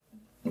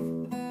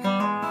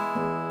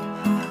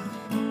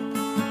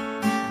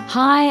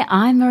Hi,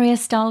 I'm Maria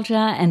Stolger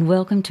and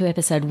welcome to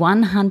episode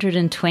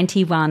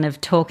 121 of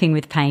Talking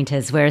with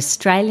Painters, where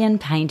Australian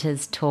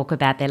painters talk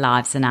about their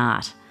lives and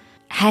art.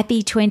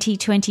 Happy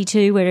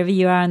 2022 wherever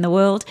you are in the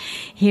world.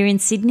 Here in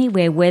Sydney,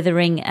 we're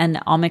weathering an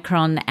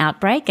Omicron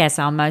outbreak, as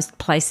are most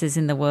places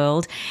in the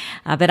world.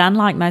 But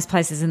unlike most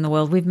places in the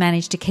world, we've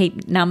managed to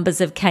keep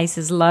numbers of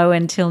cases low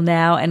until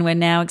now, and we're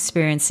now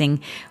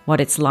experiencing what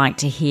it's like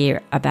to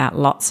hear about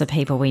lots of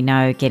people we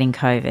know getting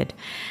COVID.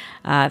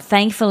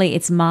 Thankfully,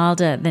 it's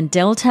milder than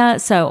Delta,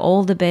 so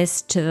all the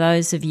best to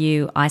those of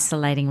you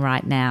isolating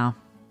right now.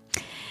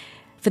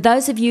 For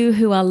those of you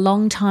who are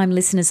long-time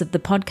listeners of the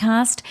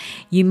podcast,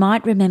 you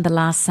might remember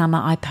last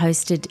summer I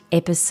posted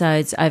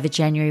episodes over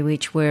January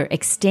which were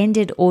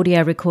extended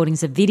audio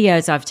recordings of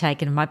videos I've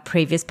taken of my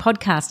previous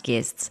podcast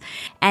guests.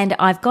 And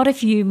I've got a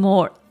few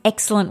more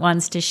excellent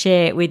ones to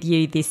share with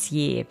you this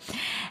year.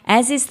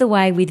 As is the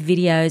way with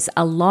videos,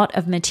 a lot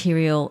of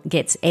material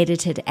gets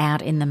edited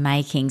out in the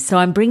making. So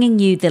I'm bringing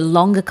you the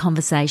longer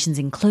conversations,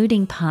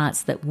 including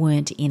parts that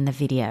weren't in the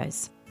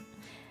videos.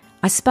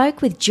 I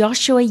spoke with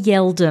Joshua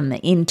Yeldham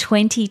in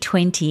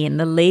 2020 in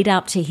the lead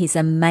up to his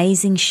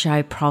amazing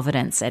show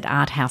Providence at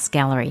Art House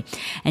Gallery,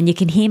 and you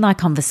can hear my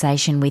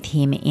conversation with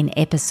him in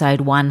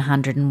episode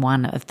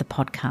 101 of the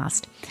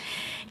podcast.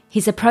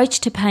 His approach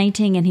to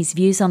painting and his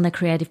views on the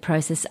creative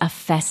process are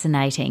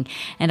fascinating,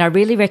 and I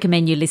really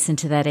recommend you listen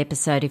to that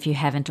episode if you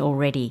haven't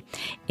already.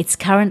 It's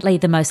currently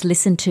the most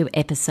listened to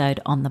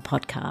episode on the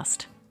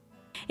podcast.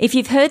 If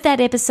you've heard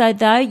that episode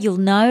though, you'll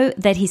know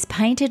that his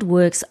painted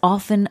works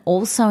often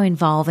also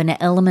involve an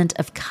element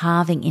of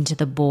carving into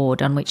the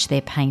board on which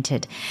they're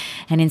painted,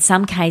 and in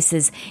some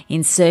cases,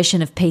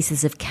 insertion of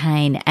pieces of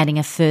cane, adding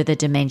a further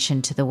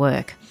dimension to the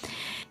work.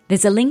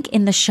 There's a link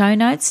in the show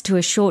notes to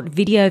a short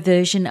video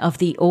version of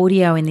the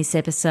audio in this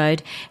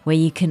episode where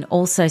you can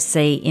also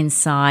see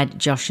inside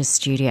Josh's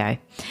studio.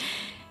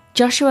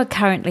 Joshua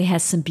currently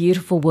has some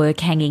beautiful work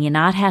hanging in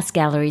Art House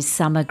Gallery's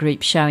summer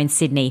group show in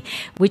Sydney,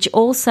 which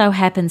also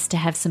happens to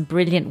have some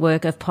brilliant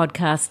work of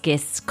podcast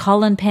guests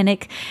Colin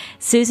Pennock,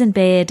 Susan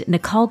Baird,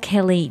 Nicole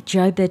Kelly,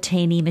 Joe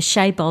Bertini,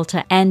 Michelle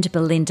Bolter and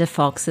Belinda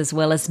Fox, as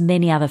well as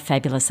many other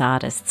fabulous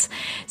artists.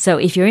 So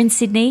if you're in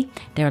Sydney,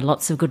 there are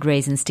lots of good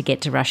reasons to get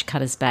to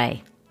Rushcutters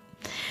Bay.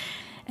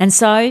 And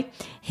so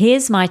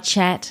here's my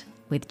chat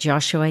with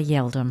Joshua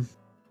Yeldham.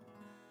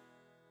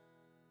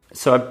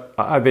 So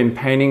I've been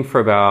painting for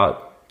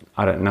about,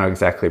 I don't know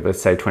exactly, but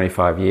say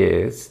 25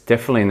 years.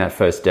 Definitely in that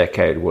first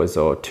decade was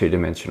all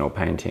two-dimensional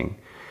painting.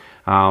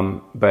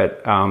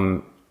 But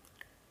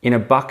in a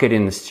bucket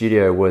in the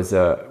studio was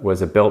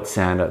a belt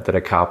sander that a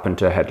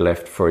carpenter had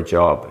left for a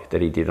job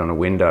that he did on a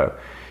window.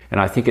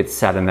 And I think it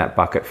sat in that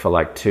bucket for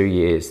like 2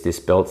 years, this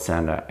belt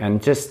sander.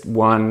 And just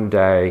one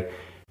day,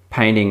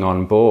 painting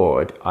on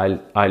board,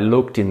 I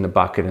looked in the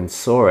bucket and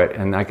saw it.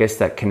 And I guess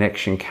that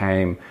connection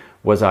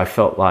was I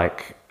felt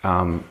like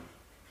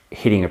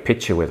hitting a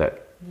picture with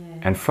it. Yeah.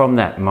 And from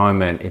that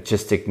moment, it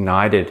just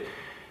ignited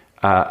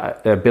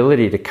the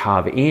ability to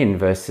carve in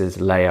versus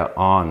layer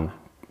on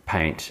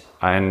paint.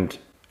 And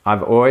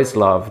I've always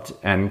loved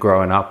and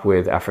grown up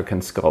with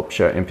African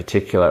sculpture, in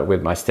particular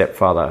with my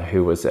stepfather,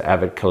 who was an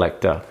avid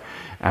collector,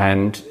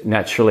 and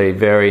naturally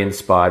very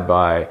inspired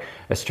by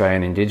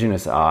Australian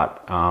Indigenous art,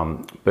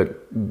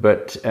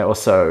 but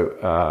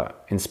also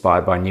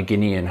inspired by New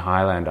Guinean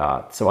Highland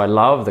art. So I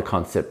love the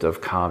concept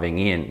of carving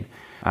in.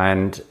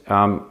 And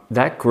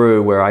that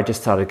grew where I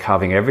just started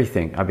carving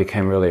everything. I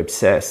became really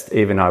obsessed.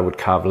 Even I would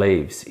carve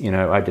leaves.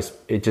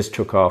 It just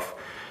took off.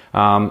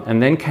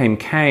 And then came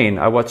cane.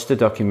 I watched a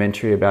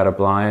documentary about a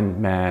blind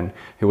man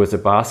who was a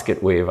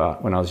basket weaver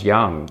when I was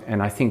young.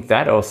 And I think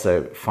that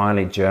also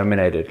finally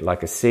germinated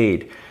like a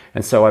seed.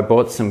 And so I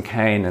bought some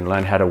cane and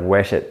learned how to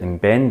wet it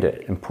and bend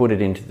it and put it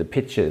into the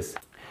pictures.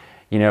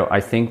 I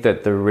think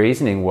that the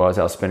reasoning was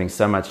I was spending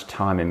so much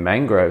time in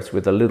mangroves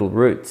with the little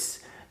roots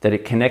that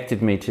it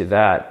connected me to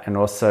that. And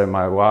also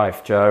my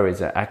wife, Jo,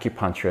 is an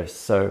acupuncturist.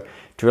 So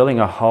drilling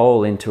a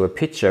hole into a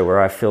picture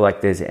where I feel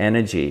like there's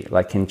energy,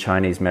 like in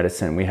Chinese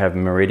medicine, we have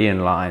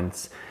meridian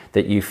lines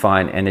that you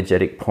find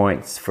energetic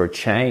points for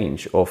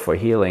change or for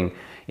healing.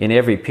 In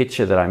every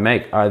picture that I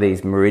make are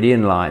these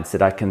meridian lines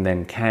that I can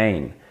then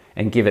cane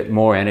and give it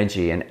more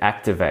energy and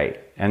activate.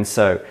 And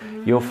so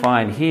you'll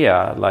find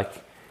here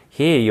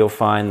you'll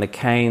find the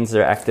canes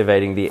are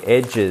activating the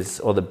edges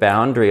or the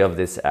boundary of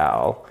this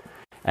owl.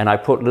 And I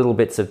put little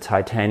bits of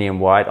titanium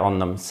white on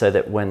them so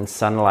that when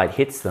sunlight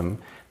hits them,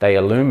 they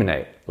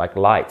illuminate like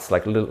lights,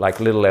 like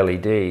little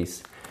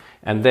LEDs.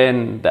 And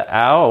then the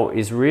owl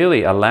is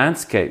really a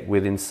landscape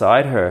with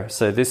inside her.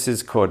 So this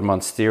is called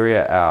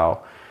Monstera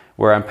owl,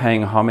 where I'm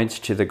paying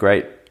homage to the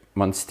great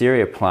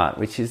Monstera plant,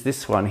 which is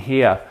this one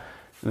here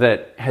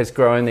that has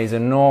grown these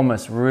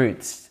enormous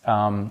roots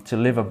to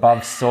live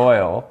above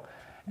soil.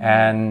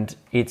 And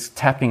it's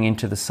tapping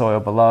into the soil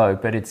below,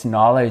 but its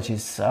knowledge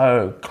is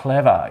so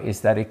clever,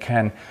 is that it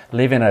can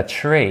live in a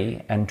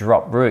tree and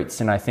drop roots.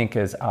 And I think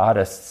as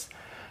artists,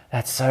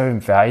 that's so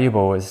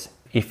invaluable, is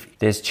if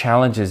there's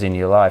challenges in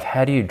your life,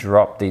 how do you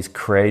drop these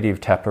creative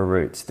taproot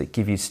roots that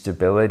give you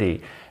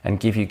stability and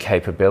give you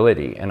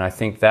capability? And I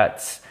think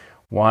that's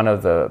one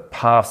of the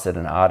paths that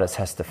an artist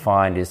has to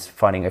find, is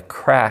finding a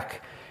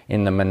crack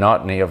in the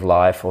monotony of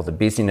life or the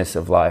busyness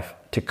of life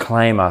to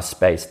claim our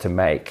space to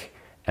make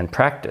and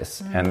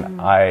practice. And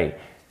I,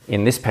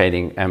 in this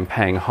painting, am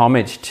paying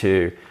homage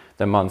to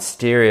the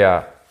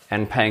Monsteria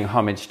and paying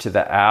homage to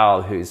the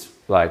owl, who's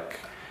like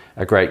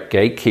a great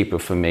gatekeeper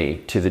for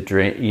me to the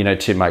dream, you know,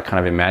 to my kind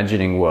of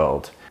imagining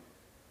world.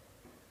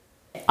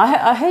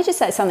 I heard you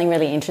say something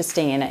really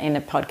interesting in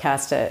a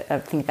podcast, I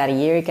think about a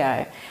year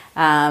ago,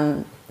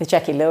 with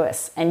Jackie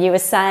Lewis, and you were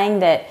saying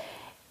that,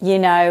 you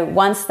know,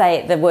 once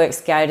the works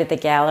go to the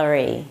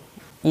gallery,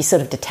 you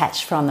sort of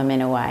detach from them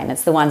in a way, and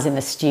it's the ones in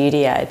the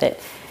studio that,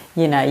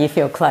 you know, you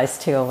feel close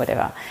to or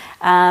whatever.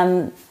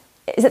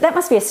 That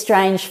must be a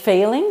strange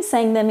feeling,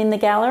 seeing them in the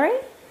gallery?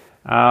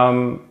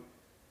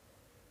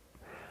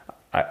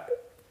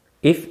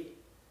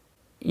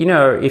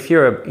 If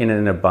you're in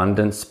an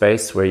abundant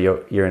space where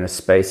you're in a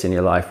space in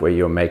your life where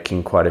you're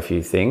making quite a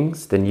few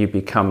things, then you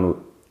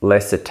become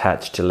less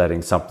attached to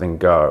letting something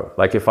go.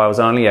 Like if I was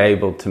only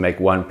able to make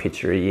one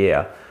picture a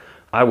year,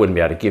 I wouldn't be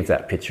able to give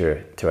that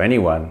picture to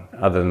anyone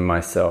other than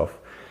myself.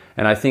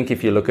 And I think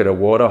if you look at a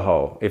water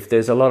hole, if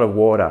there's a lot of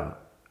water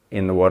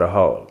in the water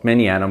hole,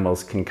 many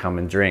animals can come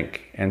and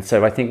drink. And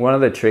so I think one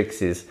of the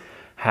tricks is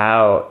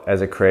how,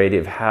 as a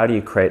creative, how do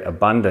you create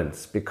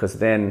abundance? Because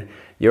then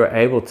you're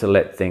able to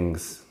let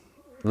things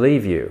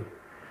leave you.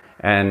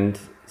 And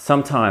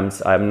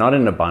sometimes I'm not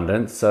in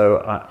abundance, so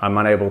I'm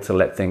unable to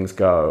let things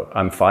go.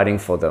 I'm fighting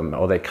for them,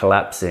 or they're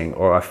collapsing,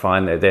 or I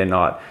find that they're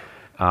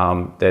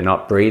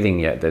not breathing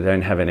yet. They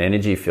don't have an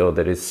energy field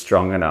that is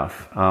strong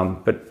enough.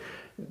 But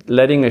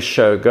letting a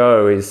show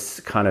go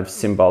is kind of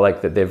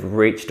symbolic that they've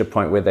reached a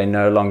point where they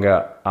no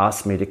longer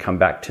ask me to come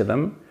back to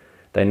them.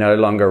 They no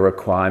longer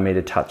require me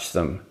to touch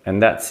them.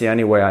 And that's the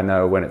only way I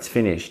know when it's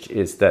finished,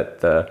 is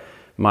that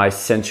my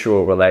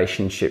sensual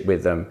relationship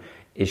with them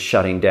is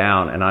shutting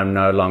down, and I'm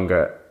no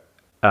longer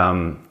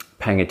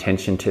paying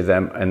attention to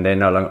them, and they're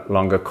no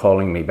longer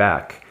calling me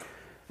back.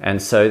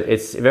 And so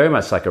it's very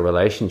much like a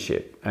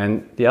relationship.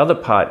 And the other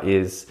part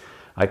is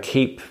I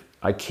keep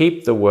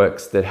the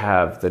works that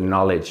have the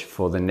knowledge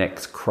for the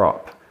next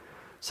crop.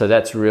 So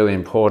that's really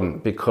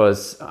important,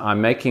 because I'm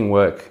making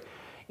work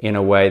in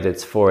a way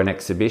that's for an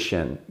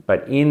exhibition,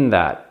 but in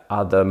that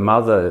are the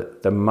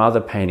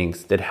mother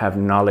paintings that have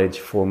knowledge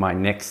for my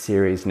next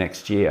series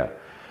next year.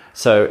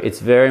 So it's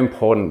very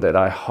important that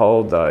I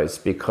hold those,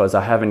 because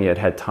I haven't yet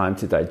had time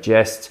to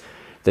digest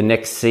the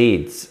next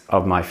seeds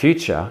of my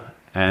future.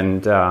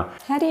 And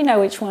how do you know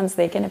which ones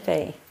they're going to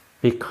be?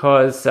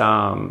 Because they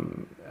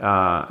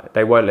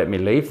won't let me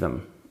leave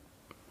them.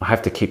 I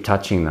have to keep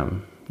touching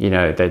them. You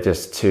know, they're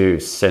just too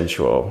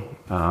sensual.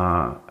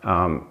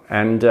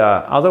 And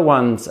other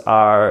ones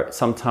are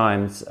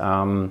sometimes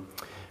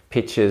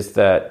pictures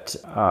that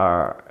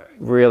are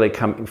really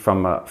coming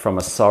from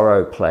a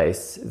sorrow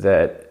place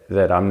that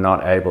I'm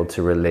not able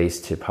to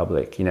release to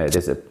public. You know,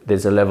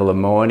 there's a level of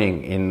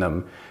mourning in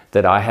them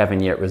that I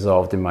haven't yet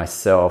resolved in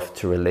myself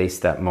to release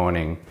that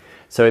mourning.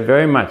 So it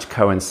very much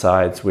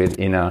coincides with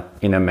inner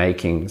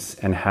makings,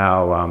 and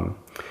how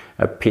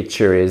a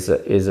picture is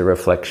a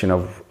reflection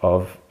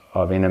of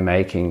inner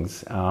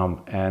makings,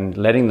 and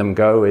letting them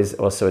go is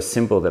also a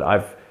symbol that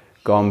I've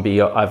gone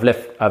beyond.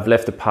 I've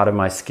left a part of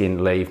my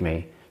skin leave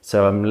me.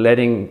 So I'm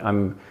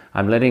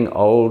letting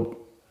old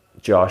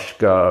Josh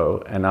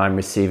go, and I'm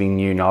receiving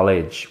new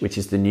knowledge, which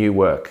is the new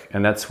work.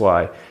 And that's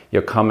why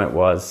your comment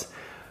was,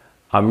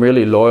 I'm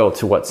really loyal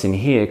to what's in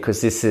here,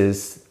 because this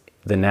is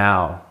the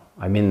now.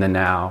 I'm in the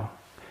now.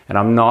 And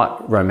I'm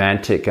not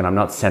romantic, and I'm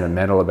not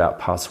sentimental about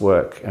past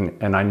work.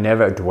 And I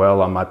never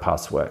dwell on my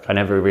past work. I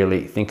never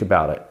really think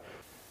about it.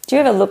 Do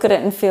you ever look at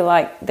it and feel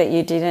like that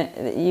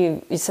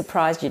you're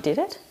surprised you did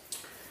it?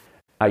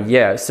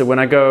 Yeah, so when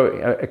I go,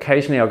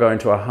 occasionally I'll go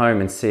into a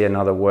home and see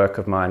another work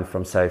of mine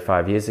from, say,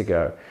 5 years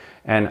ago.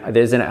 And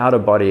there's an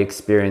out-of-body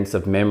experience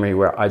of memory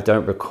where I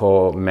don't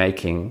recall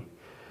making.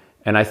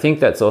 And I think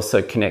that's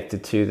also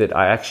connected to that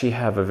I actually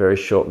have a very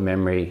short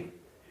memory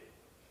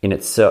in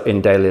itself.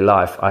 In daily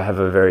life, I have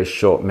a very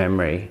short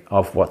memory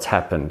of what's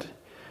happened.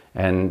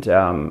 And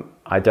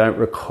I don't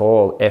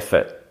recall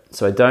effort.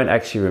 So I don't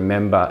actually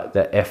remember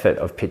the effort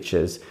of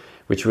pictures,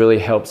 which really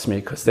helps me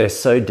because they're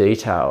so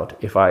detailed.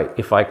 If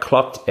I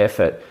clocked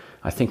effort,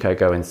 I think I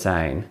go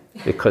insane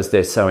because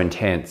they're so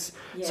intense.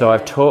 Yeah. So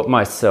I've taught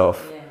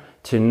myself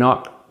to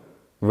not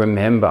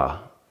remember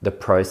the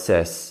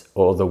process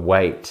or the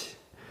weight.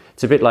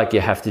 It's a bit like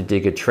you have to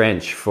dig a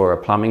trench for a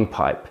plumbing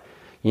pipe,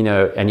 you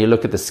know, and you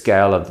look at the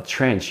scale of the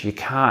trench, you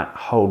can't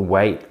hold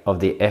weight of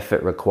the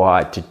effort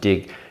required to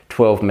dig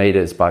 12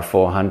 meters by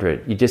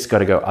 400. You just got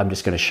to go, I'm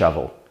just going to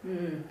shovel.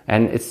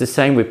 And it's the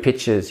same with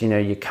pictures, you know,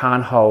 you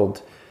can't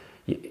hold,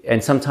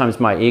 and sometimes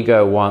my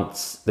ego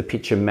wants the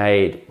picture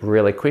made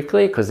really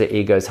quickly because the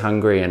ego's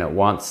hungry and it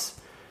wants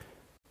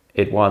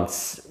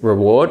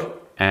reward.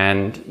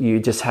 And you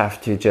just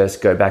have to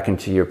just go back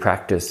into your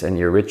practice and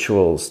your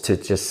rituals to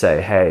just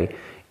say, hey,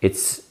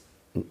 it's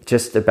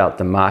just about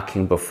the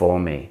marking before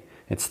me.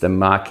 It's the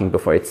marking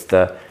before, it's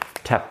the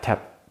tap,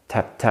 tap,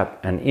 tap, tap.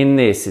 And in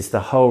this is the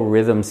whole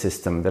rhythm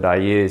system that I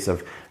use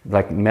of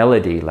like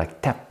melody,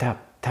 like tap,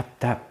 tap, tap,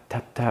 tap,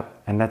 tap, tap.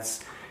 And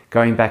that's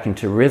going back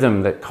into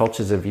rhythm that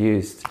cultures have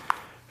used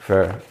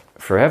for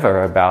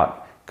forever, about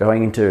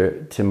going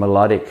into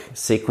melodic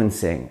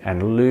sequencing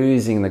and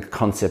losing the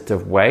concept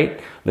of weight,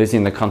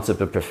 losing the concept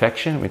of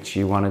perfection, which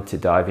you wanted to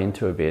dive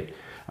into a bit,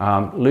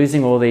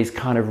 losing all these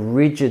kind of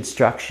rigid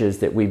structures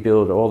that we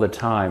build all the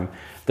time.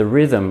 The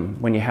rhythm,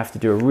 when you have to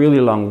do a really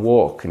long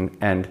walk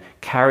and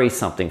carry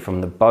something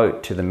from the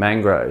boat to the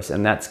mangroves,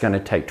 and that's going to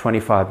take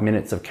 25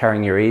 minutes of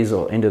carrying your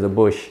easel into the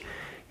bush,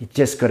 you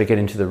just got to get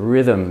into the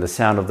rhythm, the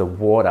sound of the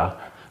water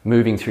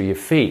moving through your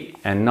feet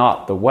and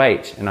not the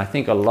weight. And I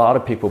think a lot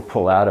of people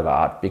pull out of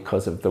art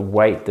because of the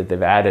weight that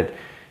they've added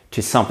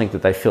to something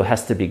that they feel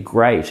has to be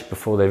great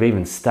before they've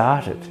even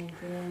started.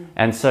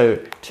 And so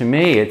to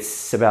me,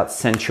 it's about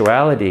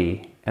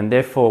sensuality. And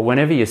therefore,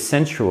 whenever you're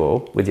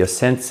sensual with your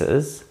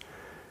senses,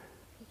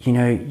 you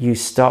know, you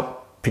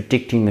stop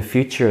predicting the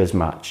future as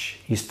much.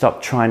 You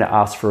stop trying to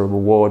ask for a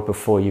reward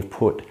before you've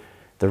put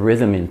the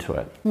rhythm into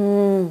it.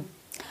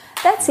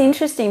 That's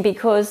interesting,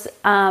 because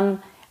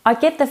I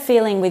get the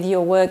feeling with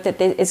your work that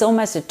it's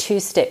almost a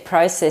two-step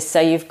process. So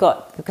you've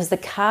got, because the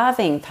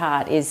carving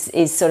part is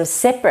sort of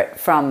separate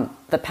from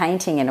the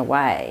painting in a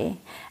way.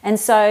 And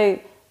so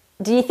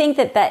do you think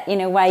that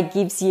in a way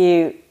gives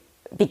you,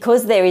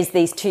 because there is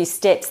these two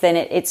steps, then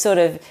it sort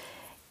of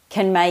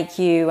can make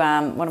you,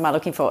 what am I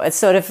looking for?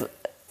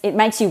 It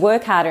makes you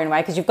work harder in a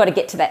way, because you've got to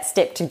get to that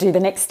step to do the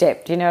next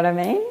step. Do you know what I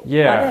mean?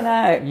 Yeah. I don't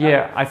know.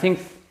 Yeah, I think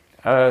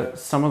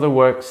some of the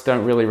works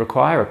don't really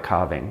require a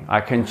carving.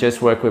 I can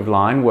just work with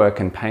line work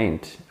and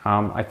paint.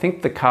 I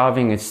think the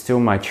carving is still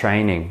my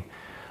training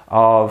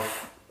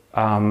of,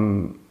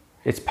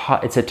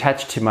 it's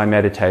attached to my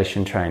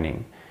meditation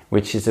training,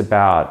 which is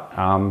about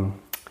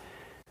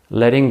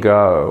letting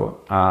go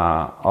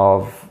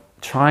of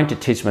trying to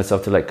teach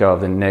myself to let go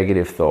of the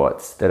negative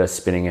thoughts that are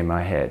spinning in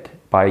my head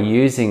by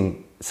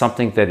using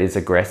something that is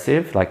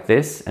aggressive like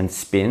this and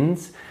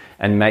spins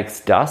and makes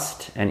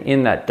dust. And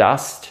in that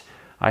dust,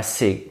 I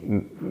see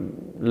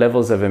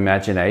levels of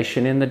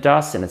imagination in the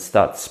dust, and it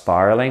starts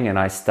spiraling, and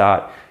I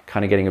start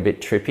kind of getting a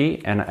bit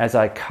trippy. And as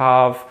I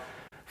carve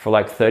for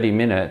like 30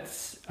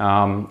 minutes,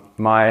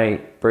 my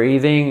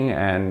breathing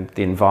and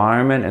the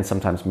environment and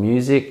sometimes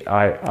music,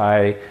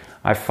 I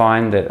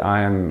find that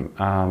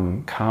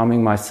I'm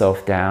calming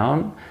myself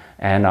down,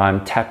 and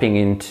I'm tapping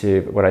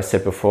into what I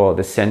said before,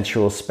 the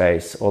sensual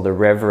space or the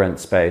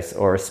reverent space,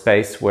 or a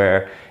space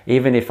where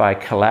even if I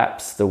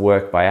collapse the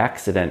work by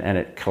accident and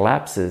it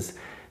collapses,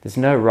 there's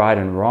no right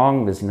and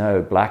wrong, there's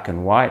no black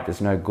and white,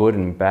 there's no good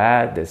and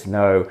bad, there's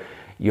no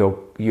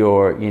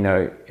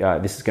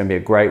this is going to be a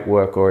great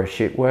work or a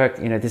shit work.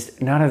 You know,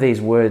 none of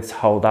these words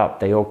hold up,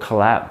 they all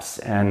collapse.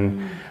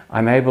 And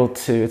I'm able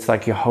to, it's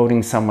like you're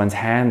holding someone's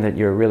hand that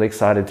you're really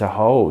excited to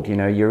hold. You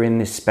know, you're in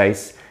this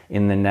space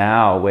in the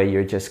now where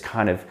you're just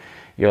kind of,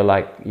 you're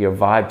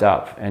vibed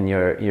up, and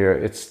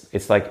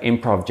it's like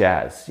improv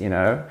jazz, you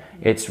know.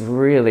 It's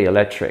really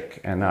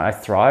electric, and I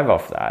thrive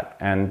off that.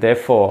 And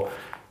therefore,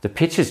 the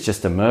pictures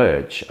just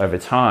emerge over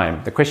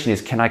time. The question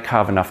is, can I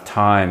carve enough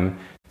time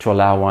to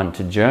allow one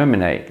to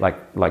germinate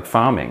like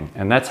farming?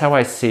 And that's how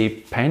I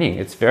see painting.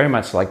 It's very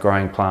much like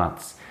growing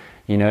plants.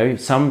 You know,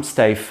 some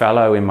stay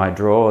fallow in my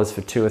drawers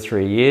for 2 or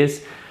 3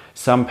 years.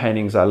 Some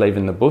paintings I leave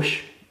in the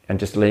bush and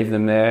just leave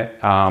them there,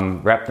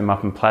 wrap them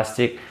up in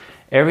plastic.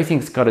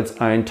 Everything's got its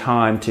own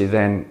time to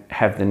then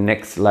have the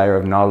next layer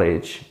of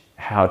knowledge,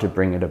 how to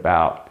bring it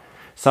about.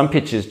 Some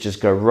pictures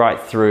just go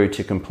right through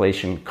to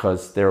completion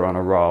because they're on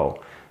a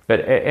roll. But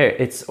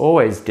it's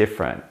always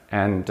different,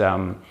 and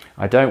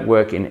I don't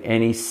work in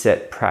any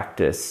set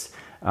practice.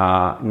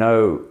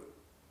 No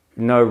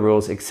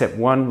rules, except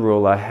one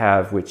rule I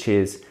have, which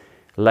is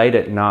late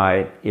at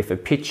night, if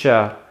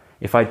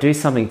I do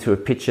something to a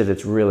picture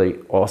that's really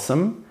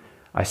awesome,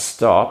 I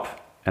stop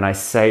and I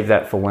save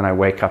that for when I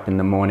wake up in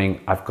the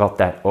morning. I've got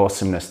that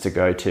awesomeness to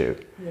go to.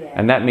 Yeah.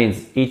 And that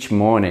means each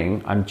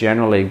morning I'm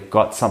generally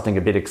got something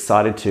a bit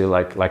excited to,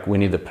 like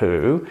Winnie the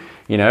Pooh.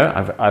 You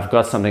know, I've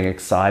got something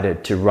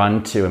excited to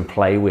run to and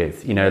play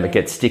with, you know, that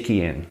get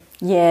sticky in.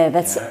 Yeah,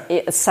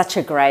 it's such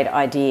a great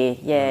idea,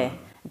 yeah.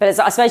 But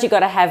I suppose you've got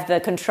to have the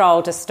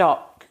control to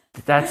stop.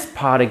 That's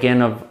part,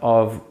 again,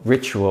 of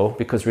ritual,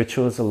 because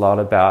ritual is a lot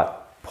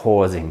about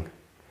pausing.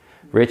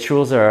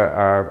 Rituals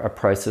are a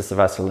process of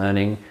us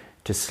learning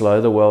to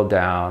slow the world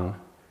down,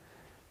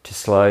 to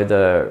slow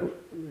the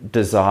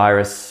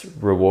desirous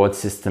reward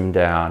system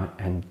down,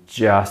 and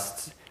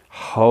just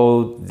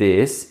hold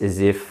this as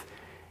if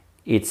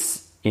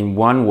it's in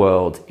one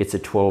world it's a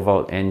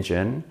 12-volt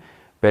engine,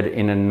 but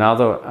in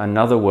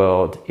another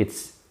world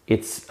it's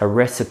a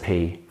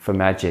recipe for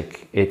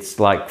magic. It's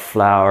like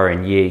flour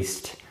and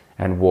yeast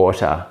and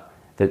water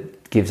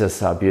that gives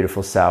us our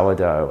beautiful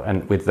sourdough,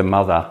 and with the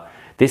mother.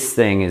 This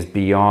thing is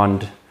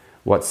beyond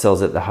what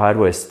sells at the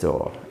hardware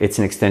store. It's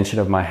an extension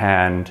of my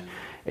hand.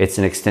 It's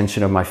an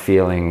extension of my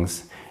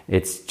feelings.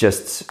 It's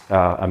just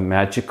a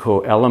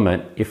magical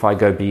element if I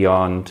go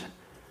beyond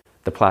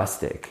the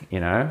plastic, you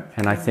know?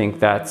 And I think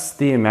that's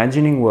the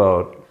imagining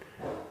world,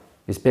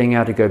 is being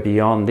able to go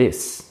beyond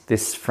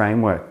this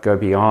framework, go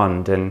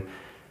beyond and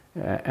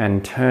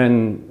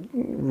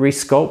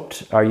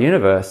resculpt our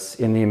universe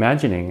in the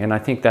imagining. And I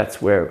think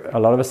that's where a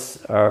lot of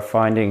us are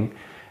finding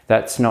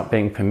that's not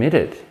being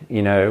permitted.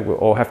 You know, we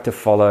all have to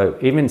follow,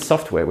 even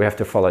software, we have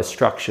to follow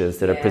structures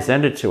that are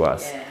presented to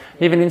us.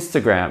 Even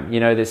Instagram, you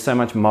know, there's so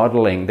much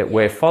modeling that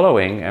we're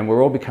following, and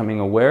we're all becoming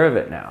aware of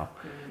it now.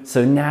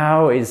 So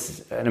now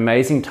is an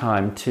amazing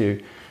time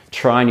to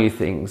try new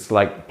things,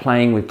 like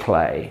playing with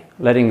clay,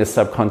 letting the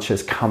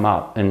subconscious come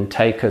up and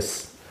take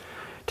us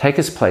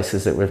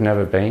places that we've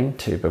never been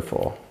to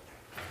before.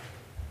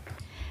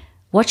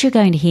 What you're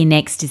going to hear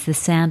next is the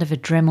sound of a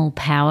Dremel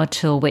power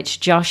tool, which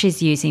Josh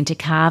is using to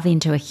carve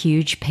into a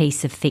huge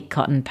piece of thick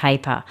cotton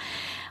paper.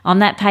 On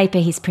that paper,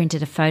 he's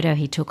printed a photo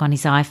he took on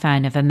his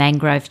iPhone of a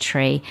mangrove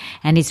tree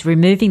and is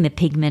removing the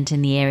pigment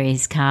in the area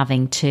he's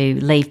carving to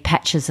leave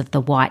patches of the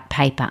white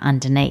paper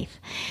underneath.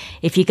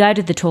 If you go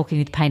to the Talking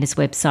with Painters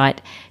website,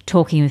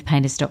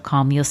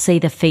 talkingwithpainters.com, you'll see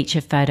the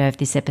feature photo of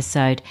this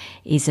episode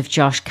is of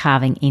Josh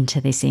carving into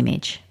this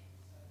image.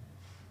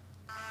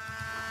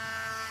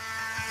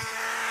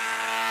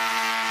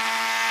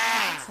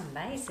 That's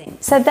amazing.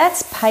 So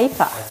that's paper.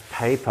 That's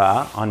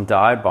paper on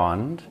dye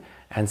bond.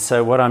 And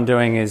so what I'm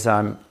doing is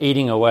I'm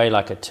eating away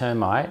like a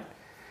termite,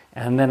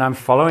 and then I'm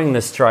following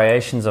the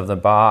striations of the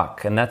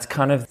bark. And that's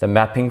kind of the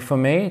mapping for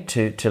me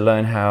to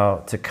learn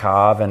how to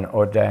carve and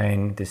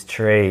ordain this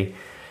tree,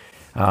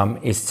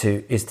 is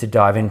to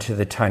dive into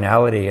the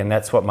tonality. And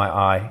that's what my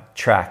eye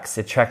tracks.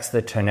 It tracks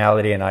the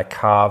tonality, and I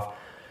carve,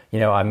 you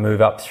know, I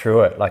move up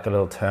through it like a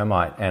little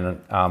termite,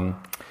 and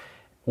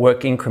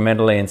work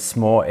incrementally in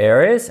small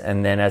areas,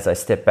 and then as I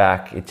step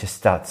back, it just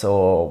starts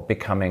all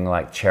becoming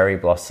like cherry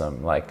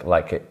blossom,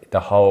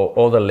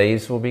 all the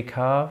leaves will be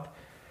carved,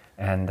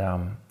 and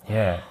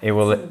it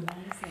will.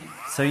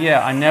 So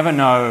I never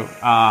know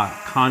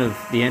kind of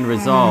the end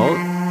result,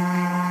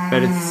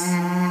 but it's.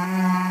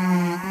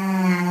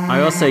 I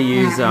also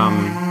use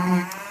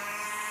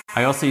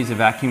a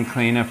vacuum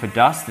cleaner for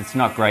dust. It's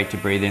not great to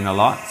breathe in a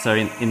lot, so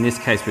in this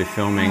case we're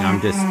filming.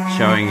 I'm just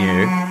showing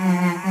you.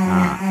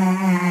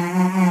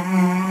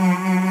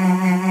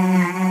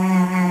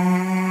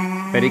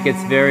 But it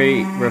gets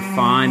very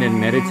refined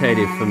and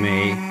meditative for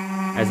me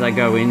as I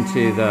go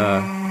into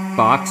the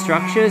bark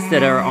structures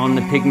that are on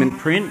the pigment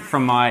print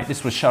from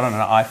this was shot on an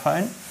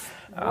iPhone.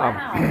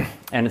 Wow.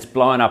 And it's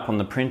blown up on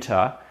the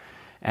printer.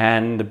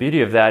 And the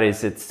beauty of that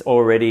is it's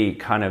already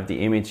kind of,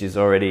 the image is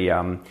already,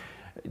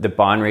 the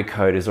binary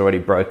code is already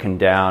broken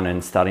down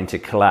and starting to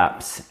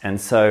collapse. And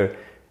so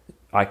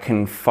I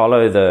can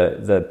follow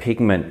the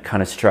pigment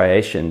kind of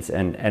striations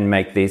and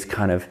make these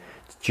kind of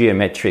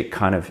geometric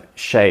kind of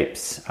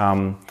shapes.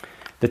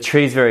 The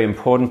tree is very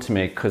important to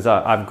me because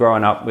I've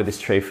grown up with this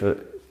tree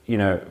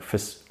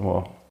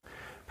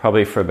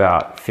probably for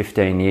about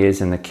 15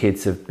 years, and the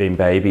kids have been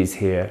babies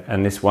here.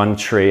 And this one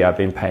tree I've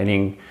been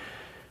painting,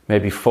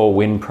 maybe 4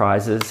 win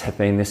prizes have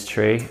been this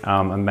tree,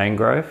 a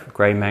mangrove,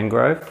 grey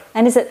mangrove.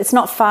 And it's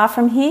not far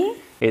from here?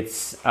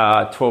 It's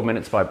 12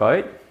 minutes by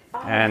boat.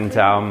 And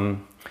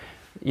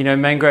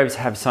mangroves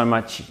have so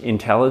much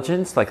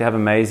intelligence, like they have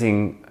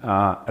amazing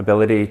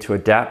ability to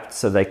adapt,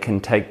 so they can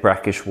take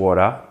brackish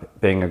water,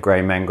 being a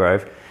grey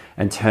mangrove,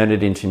 and turn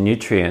it into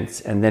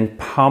nutrients, and then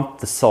pump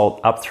the salt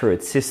up through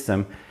its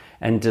system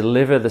and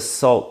deliver the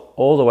salt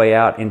all the way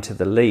out into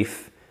the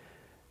leaf,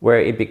 where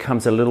it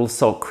becomes a little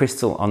salt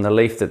crystal on the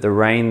leaf that the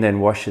rain then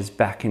washes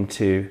back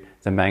into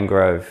the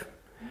mangrove.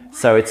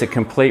 So it's a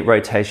complete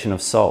rotation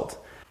of salt.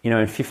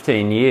 In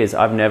 15 years,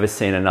 I've never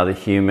seen another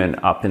human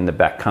up in the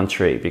back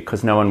country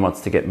because no one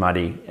wants to get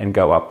muddy and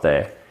go up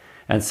there.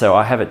 And so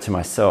I have it to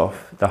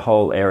myself. The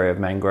whole area of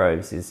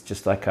mangroves is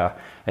just like a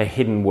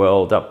hidden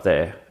world up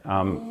there,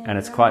 and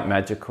it's quite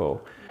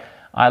magical.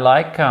 I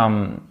like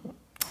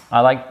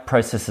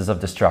processes of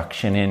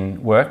destruction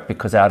in work,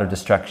 because out of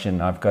destruction,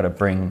 I've got to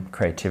bring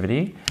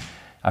creativity.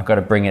 I've got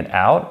to bring it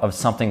out of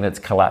something that's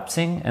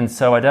collapsing. And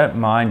so I don't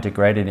mind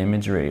degraded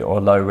imagery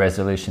or low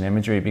resolution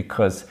imagery,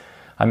 because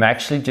I'm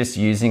actually just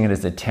using it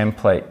as a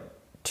template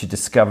to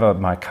discover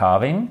my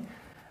carving.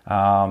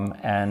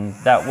 And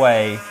that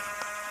way,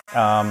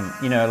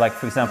 like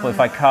for example, if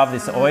I carve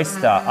this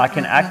oyster, I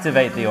can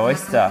activate the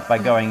oyster by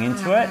going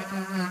into it.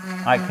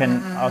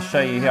 I'll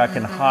show you here, I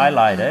can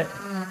highlight it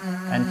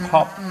and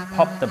pop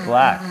the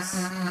blacks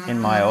in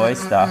my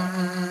oyster,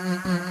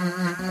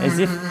 as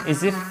if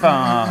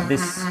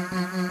this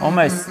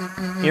almost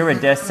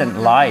iridescent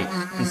light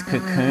is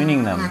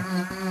cocooning them.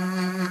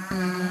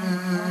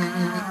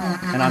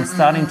 And I'm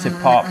starting to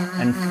pop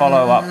and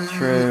follow up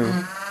through.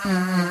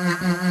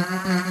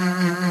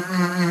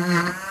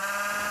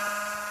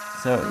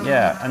 So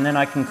and then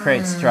I can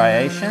create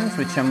striations,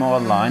 which are more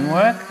line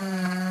work,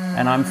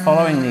 and I'm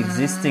following the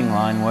existing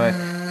line work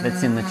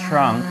that's in the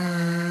trunk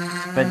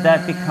but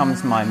that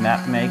becomes my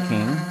map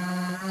making.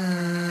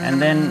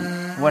 And then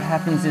what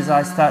happens is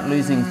I start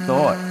losing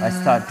thought. I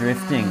start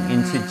drifting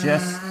into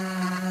just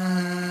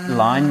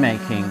line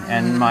making,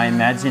 and my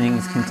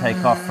imaginings can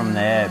take off from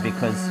there,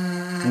 because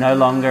no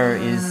longer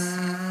is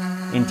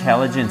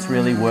intelligence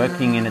really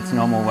working in its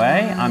normal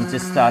way. I'm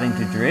just starting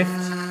to drift.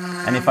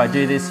 And if I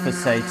do this for,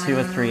 say, 2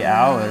 or 3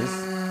 hours,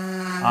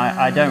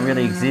 I don't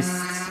really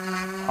exist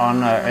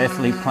on an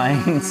earthly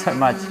plane so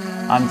much.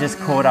 I'm just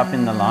caught up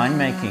in the line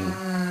making.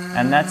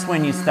 And that's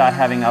when you start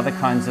having other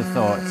kinds of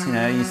thoughts.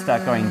 You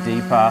start going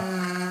deeper.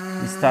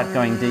 You start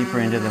going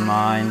deeper into the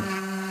mind.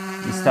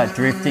 You start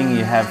drifting.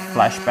 You have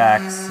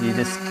flashbacks.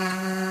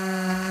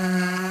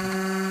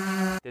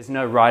 There's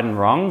no right and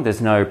wrong.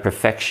 There's no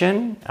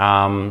perfection.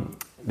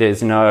 There's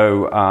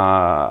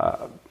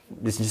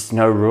just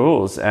no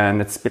rules,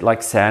 and it's a bit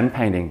like sand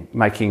painting,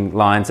 making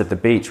lines at the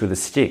beach with a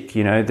stick.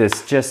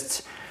 There's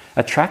just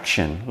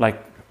attraction.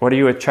 Like, what are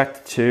you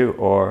attracted to?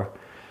 Or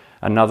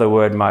another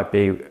word might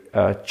be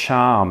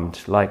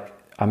charmed. Like,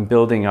 I'm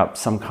building up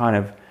some kind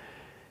of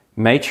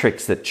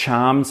matrix that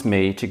charms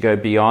me to go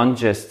beyond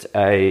just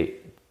a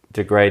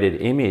degraded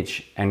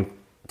image and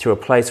to a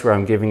place where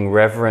I'm giving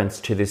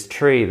reverence to this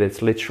tree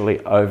that's literally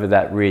over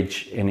that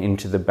ridge and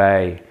into the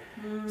bay.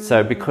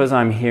 So because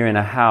I'm here in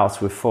a house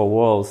with 4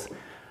 walls,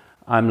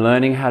 I'm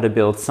learning how to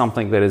build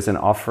something that is an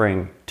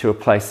offering to a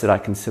place that I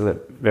consider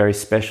very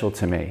special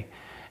to me.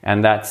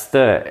 And that's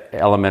the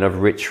element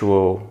of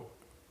ritual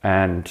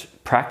and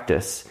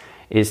practice,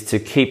 is to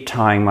keep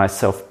tying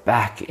myself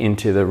back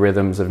into the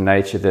rhythms of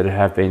nature that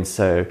have been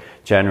so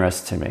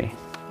generous to me.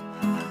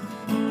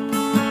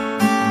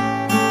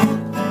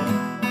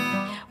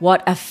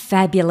 What a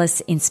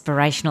fabulous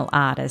inspirational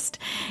artist.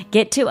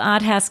 Get to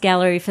Art House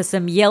Gallery for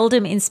some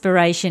Yeldham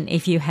inspiration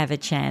if you have a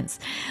chance.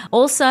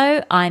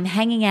 Also, I'm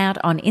hanging out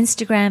on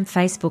Instagram,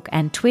 Facebook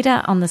and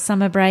Twitter on the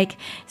summer break,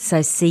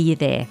 so see you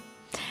there.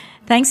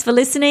 Thanks for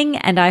listening,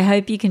 and I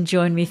hope you can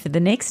join me for the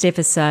next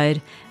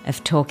episode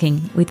of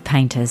Talking with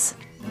Painters.